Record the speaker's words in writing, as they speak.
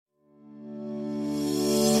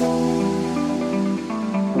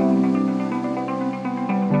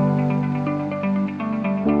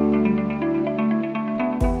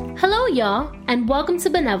y'all, and welcome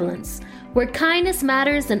to Benevolence, where kindness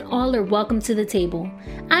matters and all are welcome to the table.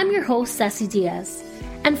 I'm your host, Ceci Diaz.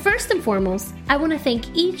 And first and foremost, I want to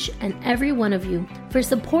thank each and every one of you for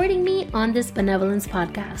supporting me on this Benevolence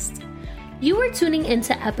podcast. You are tuning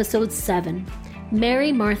into episode 7,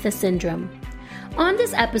 Mary Martha Syndrome. On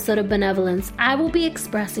this episode of Benevolence, I will be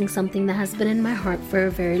expressing something that has been in my heart for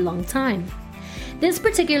a very long time. This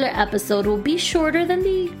particular episode will be shorter than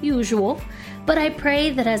the usual, but I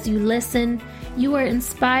pray that as you listen, you are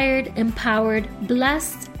inspired, empowered,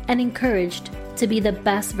 blessed, and encouraged to be the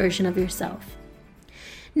best version of yourself.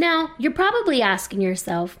 Now, you're probably asking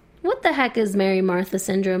yourself, what the heck is Mary Martha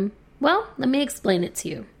Syndrome? Well, let me explain it to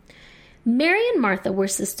you. Mary and Martha were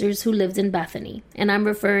sisters who lived in Bethany, and I'm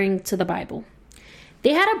referring to the Bible.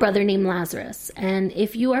 They had a brother named Lazarus, and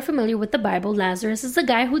if you are familiar with the Bible, Lazarus is the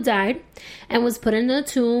guy who died and was put in a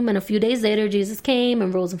tomb, and a few days later, Jesus came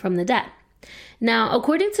and rose him from the dead. Now,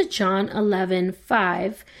 according to John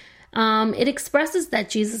 11:5, it expresses that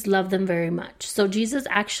Jesus loved them very much. So Jesus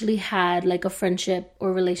actually had like a friendship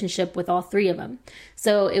or relationship with all three of them.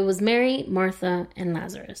 So it was Mary, Martha, and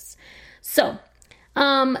Lazarus. So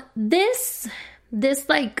this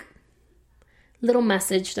like little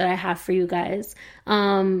message that I have for you guys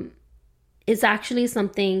is actually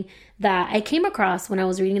something that I came across when I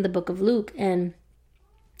was reading the book of Luke. And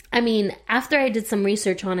I mean, after I did some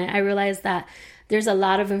research on it, I realized that there's a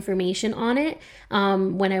lot of information on it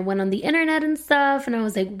when I went on the internet and stuff. And I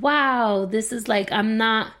was like, wow, this is like, I'm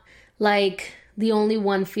not like the only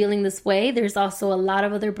one feeling this way. There's also a lot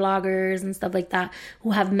of other bloggers and stuff like that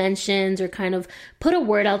who have mentioned or kind of put a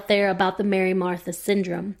word out there about the Mary Martha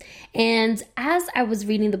syndrome. And as I was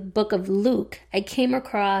reading the book of Luke, I came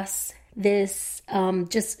across this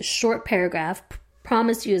just short paragraph.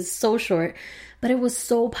 Promise you, it's so short, but it was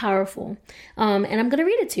so powerful. And I'm going to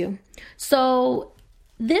read it to you. So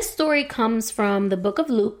this story comes from the book of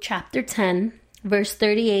Luke, chapter 10, verse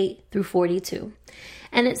 38 through 42.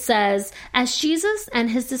 And it says, as Jesus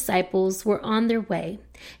and his disciples were on their way,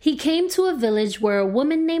 he came to a village where a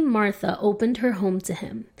woman named Martha opened her home to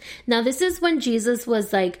him. Now, this is when Jesus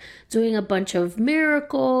was like doing a bunch of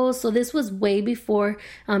miracles. So this was way before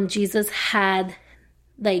Jesus had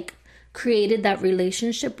like created that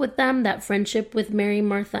relationship with them, that friendship with Mary,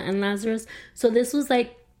 Martha, and Lazarus. So this was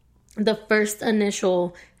like the first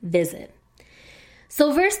initial visit.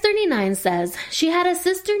 So verse 39 says, she had a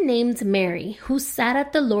sister named Mary who sat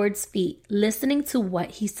at the Lord's feet listening to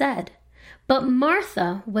what he said. But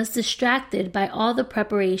Martha was distracted by all the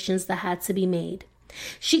preparations that had to be made.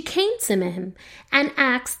 She came to him and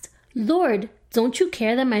asked, Lord, don't you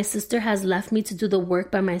care that my sister has left me to do the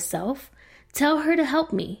work by myself? Tell her to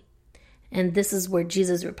help me. And this is where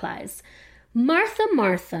Jesus replies, Martha,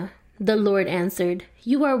 Martha, the Lord answered,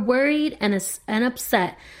 you are worried and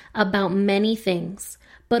upset about many things,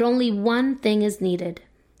 but only one thing is needed.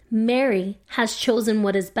 Mary has chosen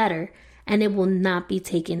what is better, and it will not be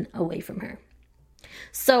taken away from her.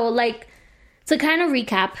 So, like, to kind of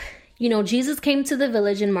recap, Jesus came to the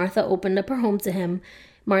village and Martha opened up her home to him.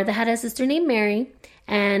 Martha had a sister named Mary,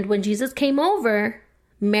 and when Jesus came over,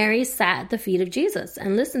 Mary sat at the feet of Jesus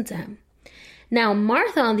and listened to him. Now,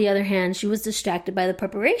 Martha, on the other hand, she was distracted by the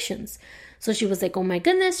preparations. So she was like, oh my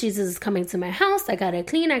goodness, Jesus is coming to my house. I got to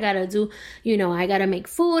clean. I got to do, I got to make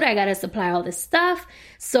food. I got to supply all this stuff.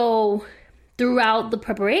 So throughout the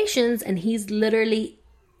preparations, and he's literally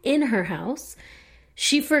in her house,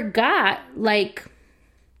 she forgot like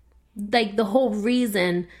the whole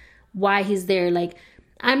reason why he's there. Like,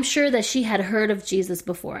 I'm sure that she had heard of Jesus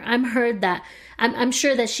before. I'm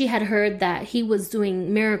sure that she had heard that he was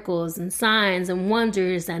doing miracles and signs and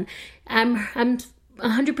wonders. And I'm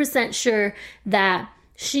 100% sure that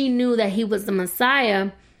she knew that he was the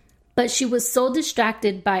Messiah, but she was so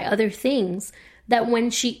distracted by other things that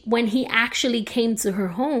when he actually came to her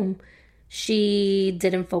home, she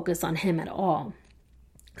didn't focus on him at all.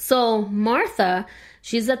 So Martha,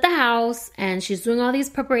 she's at the house and she's doing all these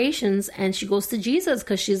preparations and she goes to Jesus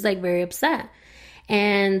because she's like very upset.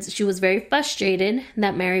 And she was very frustrated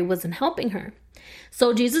that Mary wasn't helping her.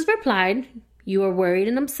 So Jesus replied, you are worried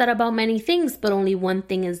and upset about many things, but only one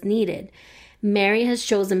thing is needed. Mary has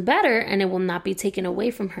chosen better and it will not be taken away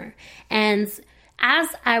from her. And as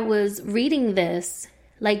I was reading this,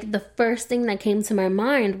 like the first thing that came to my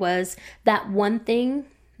mind was that one thing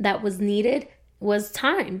that was needed was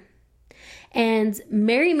time. And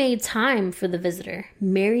Mary made time for the visitor.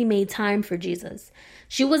 Mary made time for Jesus.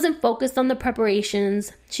 She wasn't focused on the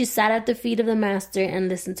preparations. She sat at the feet of the master and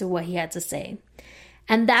listened to what he had to say.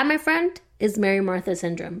 And that, my friend, is Mary Martha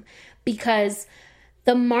syndrome. Because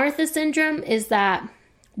the Martha syndrome is that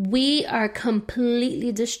we are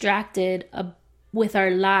completely distracted with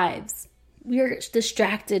our lives. We're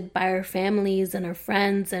distracted by our families and our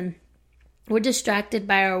friends, and we're distracted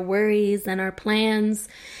by our worries and our plans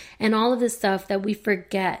and all of this stuff that we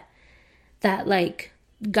forget that like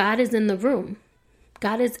God is in the room.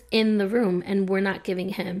 God is in the room, and we're not giving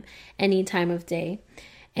him any time of day.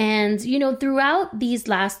 And, you know, throughout these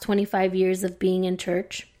last 25 years of being in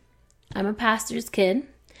church, I'm a pastor's kid.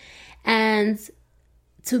 And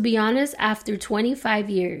to be honest, after 25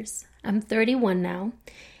 years, I'm 31 now,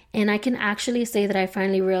 and I can actually say that I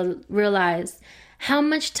finally realized how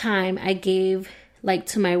much time I gave like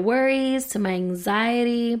to my worries, to my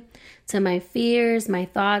anxiety, to my fears, my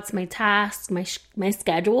thoughts, my tasks, my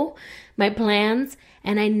schedule, my plans,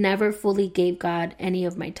 and I never fully gave God any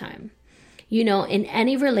of my time. You know, in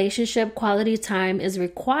any relationship, quality time is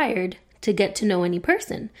required to get to know any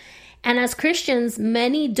person. And as Christians,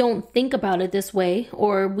 many don't think about it this way,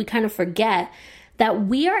 or we kind of forget that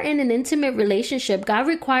we are in an intimate relationship. God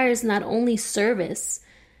requires not only service,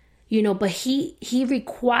 you know, but he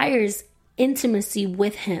requires intimacy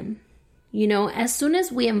with him. You know, as soon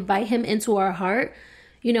as we invite him into our heart,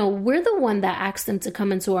 you know, we're the one that asks him to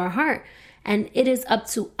come into our heart. And it is up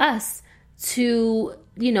to us to,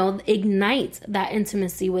 you know, ignite that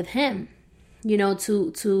intimacy with him, you know,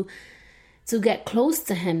 to get close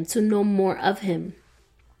to him, to know more of him.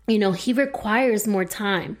 You know, he requires more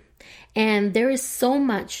time. And there is so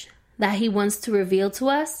much that he wants to reveal to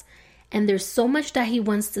us. And there's so much that he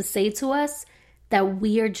wants to say to us that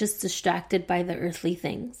we are just distracted by the earthly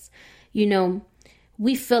things. You know,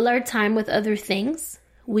 we fill our time with other things.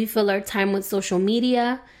 We fill our time with social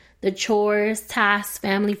media, the chores, tasks,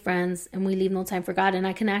 family, friends, and we leave no time for God. And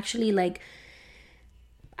I can actually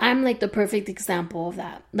I'm like the perfect example of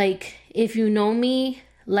that. Like, if you know me,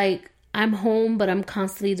 like, I'm home, but I'm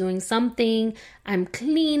constantly doing something. I'm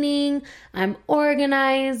cleaning, I'm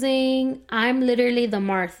organizing. I'm literally the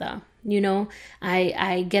Martha. You know,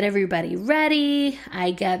 I get everybody ready. I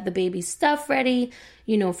get the baby stuff ready,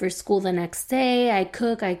 you know, for school the next day. I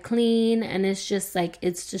cook, I clean, and it's just like,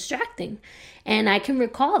 it's distracting. And I can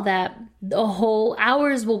recall that the whole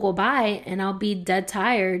hours will go by and I'll be dead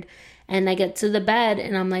tired. And I get to the bed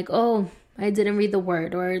and I'm like, oh, I didn't read the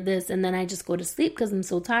word or this. And then I just go to sleep because I'm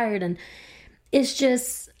so tired. And it's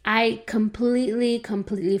just, I completely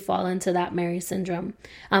fall into that Martha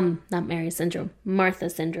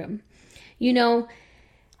syndrome. You know,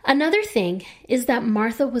 another thing is that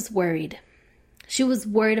Martha was worried. She was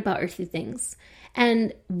worried about earthly things.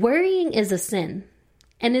 And worrying is a sin.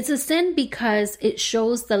 And it's a sin because it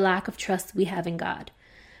shows the lack of trust we have in God.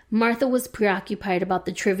 Martha was preoccupied about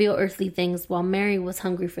the trivial earthly things while Mary was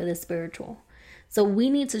hungry for the spiritual. So we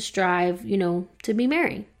need to strive, you know, to be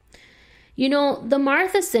Mary. You know, the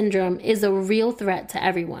Martha syndrome is a real threat to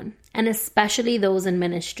everyone, and especially those in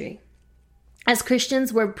ministry. As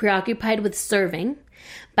Christians, we're preoccupied with serving,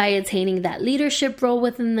 by attaining that leadership role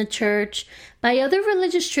within the church, by other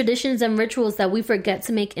religious traditions and rituals that we forget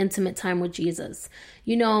to make intimate time with Jesus.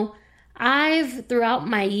 You know, I've, throughout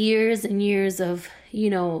my years and years of,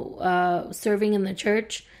 serving in the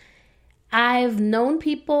church, I've known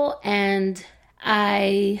people and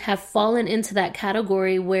I have fallen into that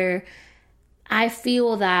category where I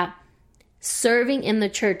feel that serving in the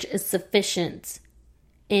church is sufficient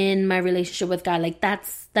in my relationship with God. Like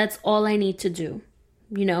that's all I need to do,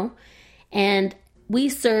 and we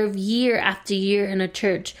serve year after year in a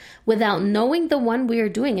church without knowing the one we are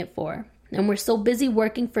doing it for. And we're so busy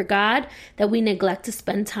working for God that we neglect to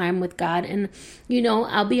spend time with God. And,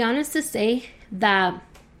 I'll be honest to say that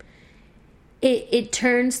it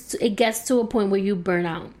gets to a point where you burn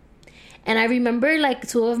out. And I remember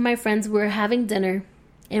two of my friends were having dinner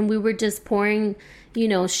and we were just pouring,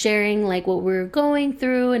 sharing what we were going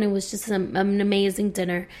through. And it was just an amazing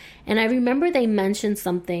dinner. And I remember they mentioned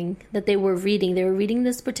something that they were reading. They were reading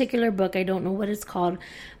this particular book. I don't know what it's called.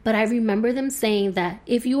 But I remember them saying that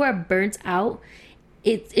if you are burnt out,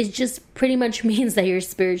 it just pretty much means that you're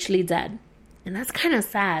spiritually dead. And that's kind of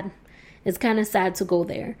sad. It's kind of sad to go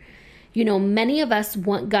there. Many of us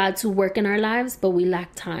want God to work in our lives, but we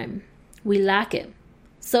lack time. We lack it.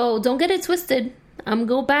 So don't get it twisted.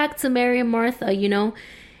 Go back to Mary and Martha.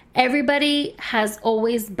 Everybody has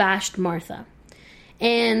always bashed Martha.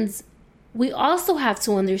 And we also have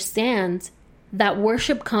to understand that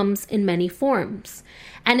worship comes in many forms.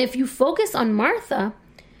 And if you focus on Martha,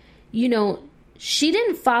 she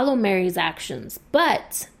didn't follow Mary's actions,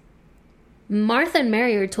 but Martha and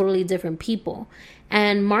Mary are totally different people.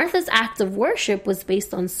 And Martha's act of worship was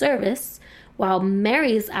based on service, while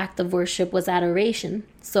Mary's act of worship was adoration.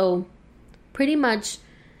 So pretty much,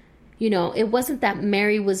 it wasn't that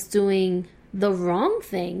Mary was doing the wrong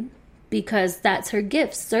thing, because that's her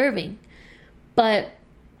gift, serving. But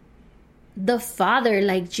the Father,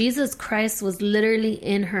 like Jesus Christ, was literally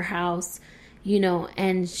in her house,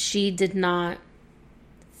 and she did not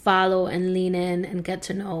follow and lean in and get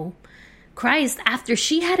to know Christ after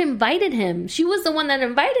she had invited him. She was the one that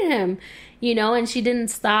invited him, and she didn't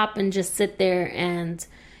stop and just sit there and,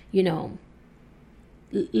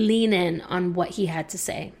 lean in on what he had to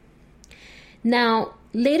say. Now,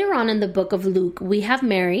 later on in the book of Luke, we have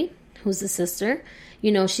Mary, who's the sister.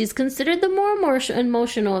 She's considered the more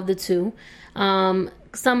emotional of the two.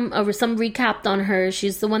 Some recap on her.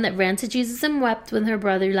 She's the one that ran to Jesus and wept when her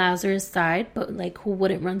brother Lazarus died. But who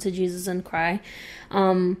wouldn't run to Jesus and cry?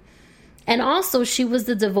 And also, she was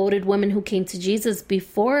the devoted woman who came to Jesus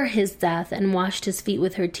before his death and washed his feet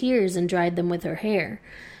with her tears and dried them with her hair.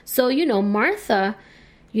 So, Martha,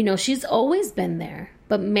 she's always been there.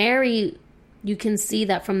 But Mary, you can see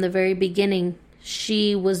that from the very beginning,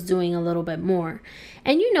 she was doing a little bit more.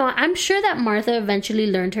 And, I'm sure that Martha eventually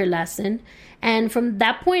learned her lesson. And from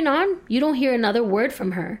that point on, you don't hear another word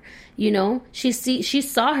from her. She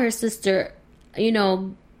saw her sister,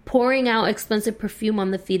 pouring out expensive perfume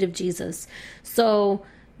on the feet of Jesus. So,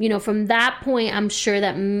 from that point, I'm sure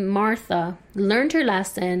that Martha learned her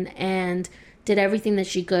lesson and did everything that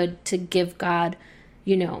she could to give God,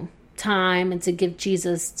 time, and to give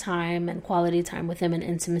Jesus time and quality time with him and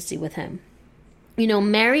intimacy with him.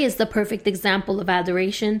 Mary is the perfect example of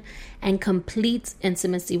adoration and complete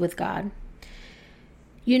intimacy with God.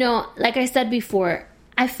 Like I said before,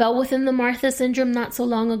 I fell within the Martha syndrome not so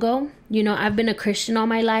long ago. I've been a Christian all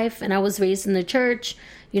my life, and I was raised in the church.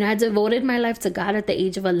 I devoted my life to God at the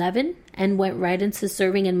age of 11 and went right into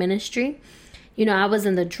serving in ministry. I was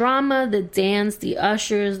in the drama, the dance, the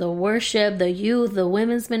ushers, the worship, the youth, the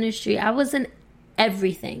women's ministry. I was in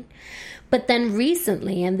everything. But then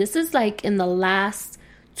recently, and this is in the last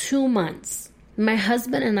 2 months, my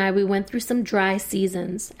husband and we went through some dry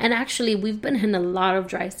seasons. And actually, we've been in a lot of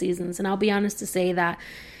dry seasons. And I'll be honest to say that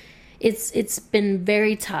it's been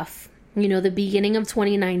very tough. The beginning of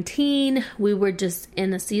 2019, we were just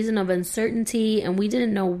in a season of uncertainty, and we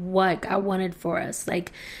didn't know what God wanted for us.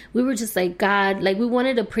 We were just God, we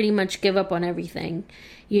wanted to pretty much give up on everything,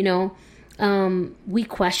 We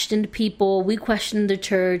questioned people, we questioned the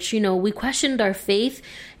church, we questioned our faith.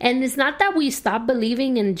 And it's not that we stopped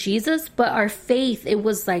believing in Jesus, but our faith, it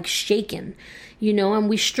was shaken, and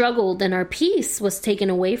we struggled, and our peace was taken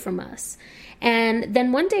away from us. And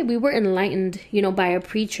then one day we were enlightened, by a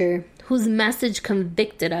preacher whose message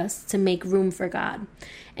convicted us to make room for God.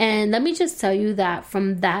 And let me just tell you that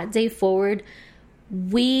from that day forward,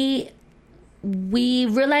 we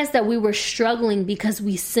realized that we were struggling because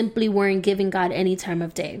we simply weren't giving God any time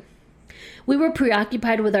of day. We were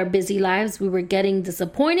preoccupied with our busy lives. We were getting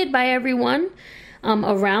disappointed by everyone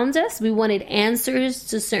around us. We wanted answers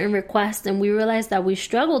to certain requests, and we realized that we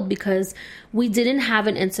struggled because we didn't have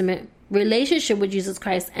an intimate relationship with Jesus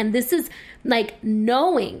Christ. And this is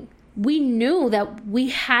knowing. We knew that we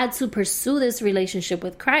had to pursue this relationship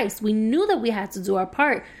with Christ. We knew that we had to do our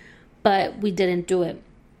part, but we didn't do it.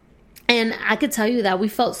 And I could tell you that we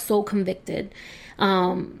felt so convicted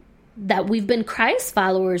that we've been Christ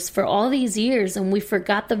followers for all these years, and we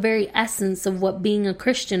forgot the very essence of what being a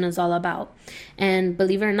Christian is all about. And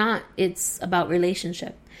believe it or not, it's about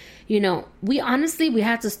relationship. We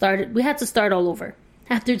had to start all over.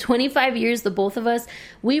 After 25 years, the both of us,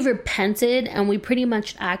 we repented, and we pretty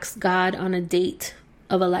much asked God on a date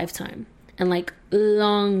of a lifetime, and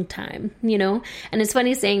long time, And it's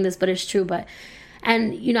funny saying this, but it's true.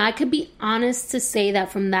 And I could be honest to say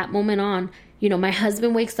that from that moment on, my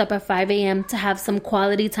husband wakes up at 5 a.m. to have some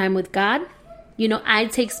quality time with God. I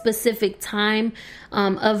take specific time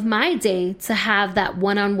of my day to have that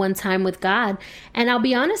one-on-one time with God. And I'll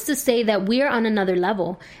be honest to say that we are on another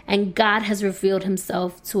level, and God has revealed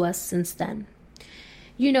himself to us since then.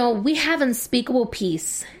 We have unspeakable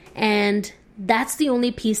peace, and that's the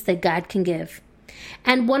only peace that God can give.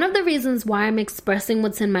 And one of the reasons why I'm expressing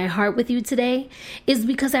what's in my heart with you today is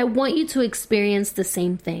because I want you to experience the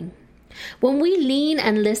same thing. When we lean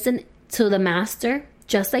and listen to the Master,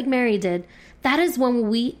 just like Mary did, that is when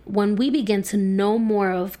we begin to know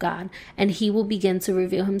more of God, and he will begin to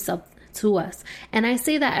reveal himself to us. And I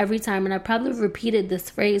say that every time, and I probably repeated this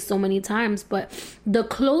phrase so many times, but the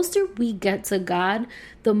closer we get to God,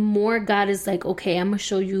 the more God is okay, I'm gonna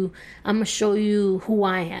show you who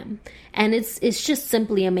I am. And it's just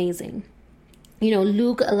simply amazing.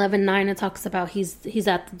 Luke 11:9, it talks about he's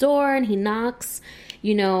at the door and he knocks,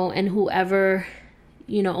 and whoever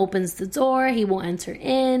opens the door, he will enter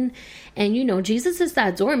in. And, Jesus is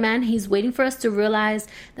that door, man. He's waiting for us to realize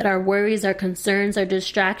that our worries, our concerns, our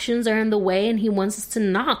distractions are in the way, and he wants us to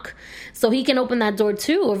knock so he can open that door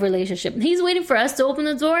too of relationship. He's waiting for us to open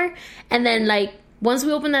the door, and then once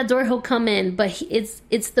we open that door, he'll come in. But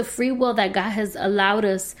it's the free will that God has allowed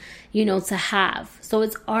us, to have. So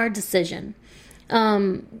it's our decision.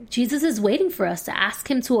 Jesus is waiting for us to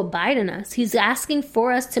ask him to abide in us. He's asking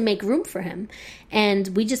for us to make room for him. And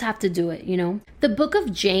we just have to do it, The book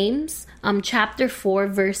of James, chapter 4,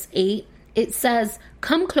 verse 8, it says,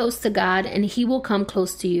 "Come close to God and he will come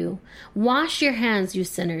close to you. Wash your hands, you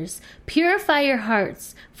sinners. Purify your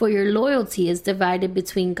hearts, for your loyalty is divided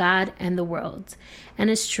between God and the world." And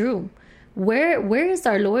it's true. Where is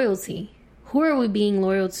our loyalty? Who are we being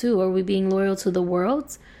loyal to? Are we being loyal to the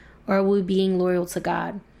world? Or are we being loyal to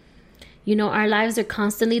God? Our lives are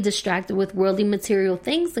constantly distracted with worldly material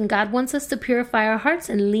things, and God wants us to purify our hearts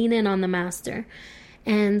and lean in on the Master.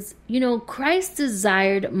 And, Christ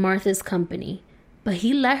desired Martha's company, but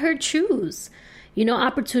he let her choose.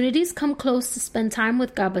 Opportunities come close to spend time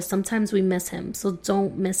with God, but sometimes we miss him. So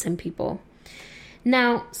don't miss him, people.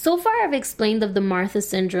 Now, so far I've explained of the Martha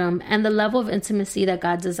syndrome and the level of intimacy that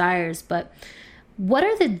God desires, but what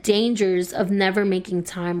are the dangers of never making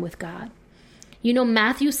time with God?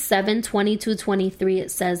 Matthew 7:22-23,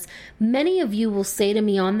 it says, "Many of you will say to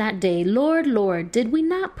me on that day, 'Lord, Lord, did we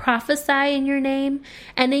not prophesy in your name,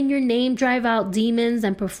 and in your name drive out demons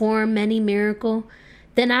and perform many miracles?'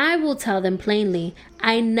 Then I will tell them plainly,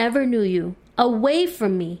 'I never knew you. Away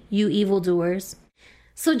from me, you evildoers.'"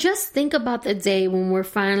 So just think about the day when we're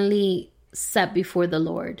finally set before the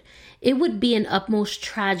Lord. It would be an utmost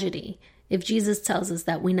tragedy if Jesus tells us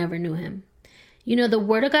that we never knew him. The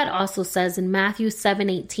Word of God also says in Matthew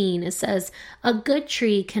 7:18, it says, "A good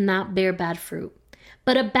tree cannot bear bad fruit,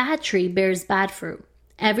 but a bad tree bears bad fruit.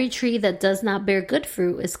 Every tree that does not bear good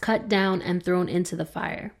fruit is cut down and thrown into the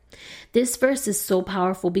fire." This verse is so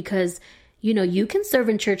powerful because, you can serve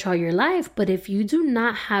in church all your life, but if you do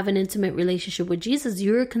not have an intimate relationship with Jesus,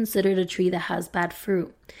 you're considered a tree that has bad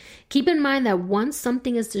fruit. Keep in mind that once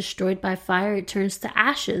something is destroyed by fire, it turns to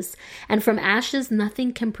ashes, and from ashes,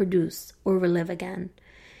 nothing can produce or relive again.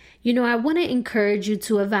 I want to encourage you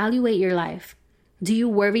to evaluate your life. Do you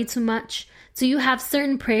worry too much? Do you have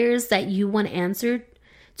certain prayers that you want answered?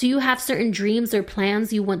 Do you have certain dreams or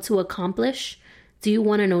plans you want to accomplish? Do you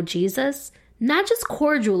want to know Jesus? Not just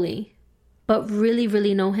cordially, but really,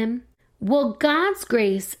 really know him? Well, God's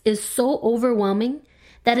grace is so overwhelming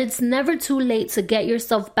that it's never too late to get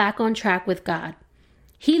yourself back on track with God.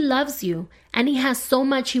 He loves you, and he has so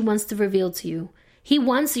much he wants to reveal to you. He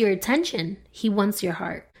wants your attention. He wants your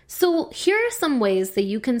heart. So here are some ways that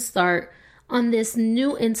you can start on this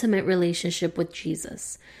new intimate relationship with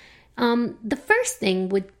Jesus. The first thing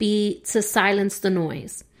would be to silence the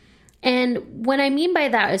noise. And what I mean by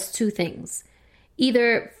that is two things.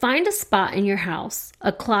 Either find a spot in your house,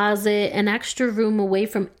 a closet, an extra room away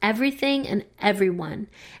from everything and everyone,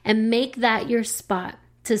 and make that your spot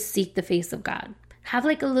to seek the face of God. Have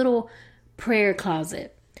a little prayer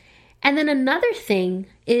closet. And then another thing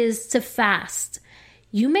is to fast.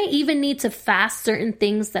 You may even need to fast certain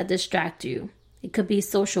things that distract you. It could be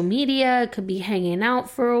social media, it could be hanging out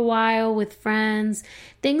for a while with friends,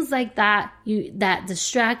 things like that that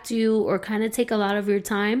distract you or kind of take a lot of your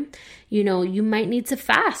time. You might need to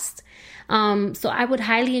fast. So I would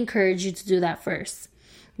highly encourage you to do that first.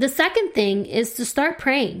 The second thing is to start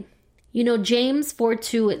praying. James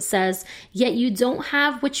 4:2, it says, "Yet you don't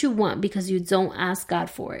have what you want because you don't ask God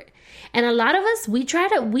for it." And a lot of us, we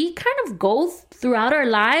kind of go throughout our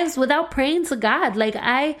lives without praying to God.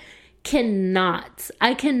 I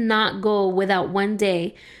cannot go without one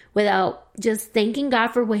day without just thanking God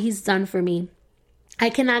for what he's done for me. I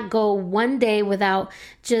cannot go one day without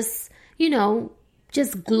just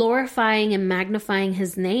glorifying and magnifying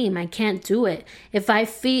his name. I can't do it. If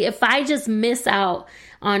I just miss out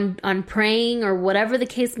on praying or whatever the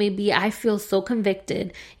case may be, I feel so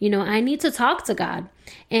convicted. I need to talk to God.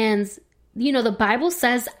 And the Bible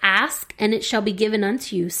says, "Ask and it shall be given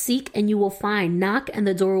unto you. Seek and you will find. Knock and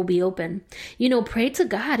the door will be open." Pray to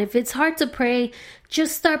God. If it's hard to pray,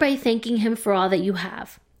 just start by thanking him for all that you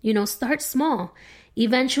have. Start small.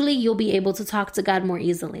 Eventually, you'll be able to talk to God more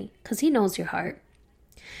easily because he knows your heart.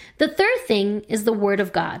 The third thing is the word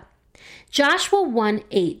of God. Joshua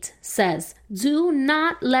 1:8 says, "Do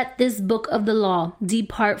not let this book of the law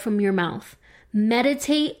depart from your mouth.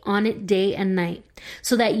 Meditate on it day and night,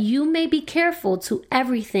 so that you may be careful to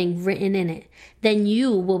everything written in it. Then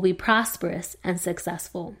you will be prosperous and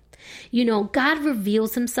successful." God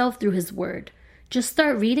reveals himself through his word. just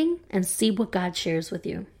start reading and see what God shares with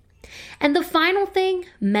you. And the final thing,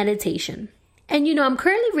 meditation. And I'm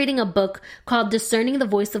currently reading a book called Discerning the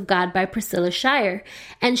Voice of God by Priscilla Shirer,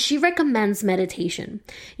 and she recommends meditation.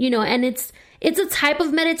 And it's a type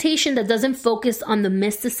of meditation that doesn't focus on the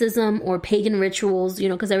mysticism or pagan rituals,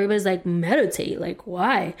 because everybody's like, meditate, like,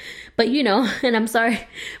 why? But, and I'm sorry,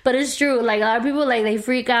 but it's true. Like, a lot of people, like, they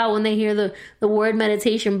freak out when they hear the word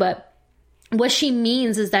meditation, but what she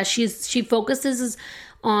means is that she focuses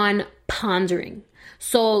on pondering.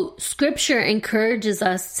 So scripture encourages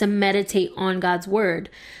us to meditate on God's word,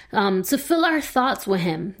 to fill our thoughts with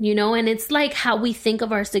him, and it's like how we think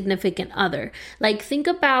of our significant other. Like, think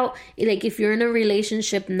about, like, if you're in a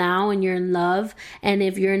relationship now and you're in love, and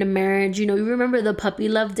if you're in a marriage, you remember the puppy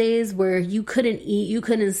love days where you couldn't eat, you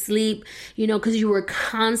couldn't sleep, because you were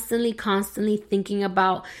constantly thinking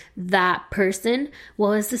about that person.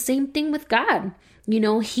 Well, it's the same thing with God.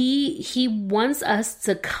 He wants us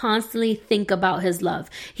to constantly think about his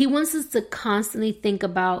love. He wants us to constantly think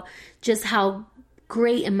about just how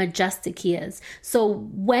great and majestic he is. So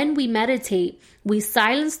when we meditate, we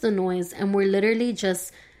silence the noise and we're literally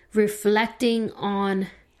just reflecting on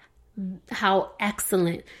how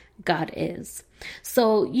excellent God is.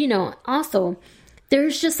 So, also,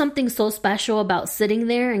 there's just something so special about sitting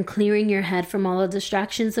there and clearing your head from all the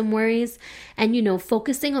distractions and worries and,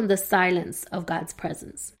 focusing on the silence of God's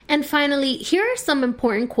presence. And finally, here are some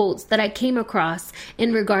important quotes that I came across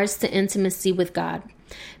in regards to intimacy with God.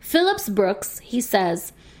 Phillips Brooks, he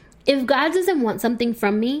says, "If God doesn't want something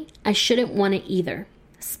from me, I shouldn't want it either.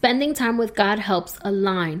 Spending time with God helps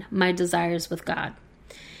align my desires with God."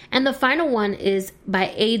 And the final one is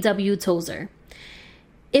by A.W. Tozer.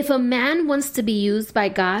 "If a man wants to be used by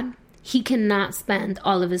God, he cannot spend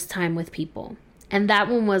all of his time with people." And that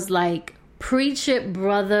one was like, preach it,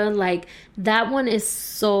 brother. Like, that one is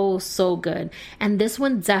so good. And this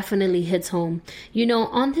one definitely hits home.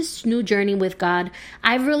 On this new journey with God,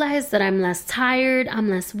 I've realized that I'm less tired, I'm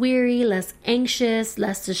less weary, less anxious,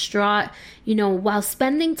 less distraught. While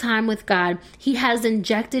spending time with God, he has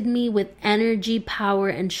injected me with energy, power,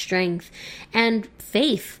 and strength and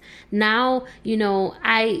faith. Now,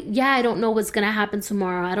 I don't know what's going to happen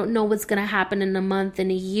tomorrow. I don't know what's going to happen in a month, in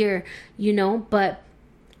a year, but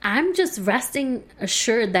I'm just resting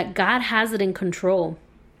assured that God has it in control,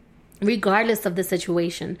 regardless of the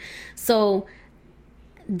situation. So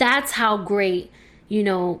that's how great,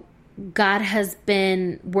 God has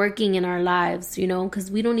been working in our lives, because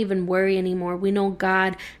we don't even worry anymore. We know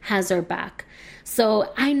God has our back.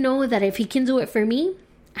 So I know that if he can do it for me,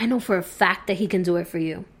 I know for a fact that he can do it for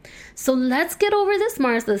you. So let's get over this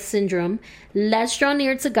Martha syndrome. Let's draw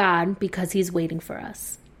near to God because he's waiting for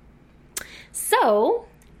us. So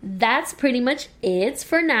that's pretty much it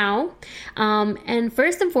for now. And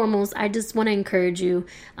first and foremost, I just want to encourage you.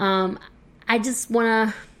 I just want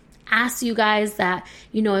to ask you guys that,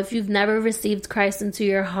 if you've never received Christ into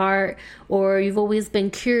your heart, or you've always been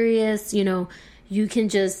curious, you can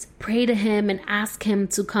just pray to him and ask him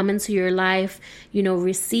to come into your life,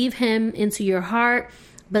 receive him into your heart.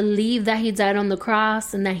 Believe that he died on the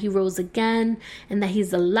cross and that he rose again and that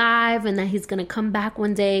he's alive and that he's going to come back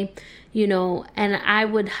one day, and I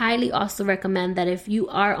would highly also recommend that if you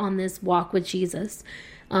are on this walk with Jesus,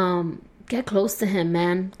 get close to him,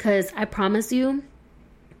 man, because I promise you,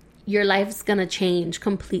 your life is going to change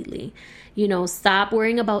completely. Stop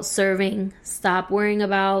worrying about serving, stop worrying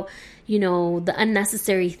about, the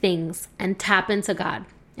unnecessary things, and tap into God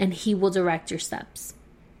and he will direct your steps.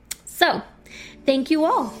 So, thank you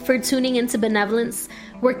all for tuning into Benevolence,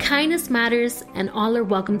 where kindness matters and all are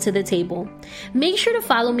welcome to the table. Make sure to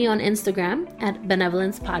follow me on Instagram at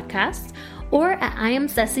Benevolence Podcast or at I am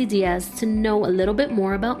Ceci Diaz to know a little bit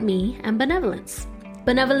more about me and Benevolence.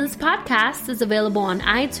 Benevolence Podcast is available on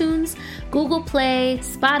iTunes, Google Play,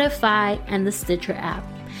 Spotify, and the Stitcher app.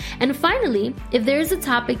 And finally, if there is a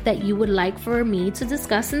topic that you would like for me to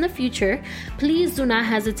discuss in the future, please do not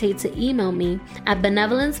hesitate to email me at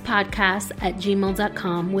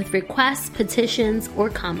benevolencepodcast@gmail.com with requests, petitions, or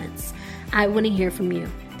comments. I want to hear from you.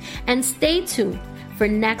 And stay tuned for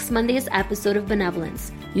next Monday's episode of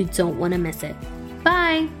Benevolence. You don't want to miss it.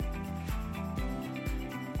 Bye!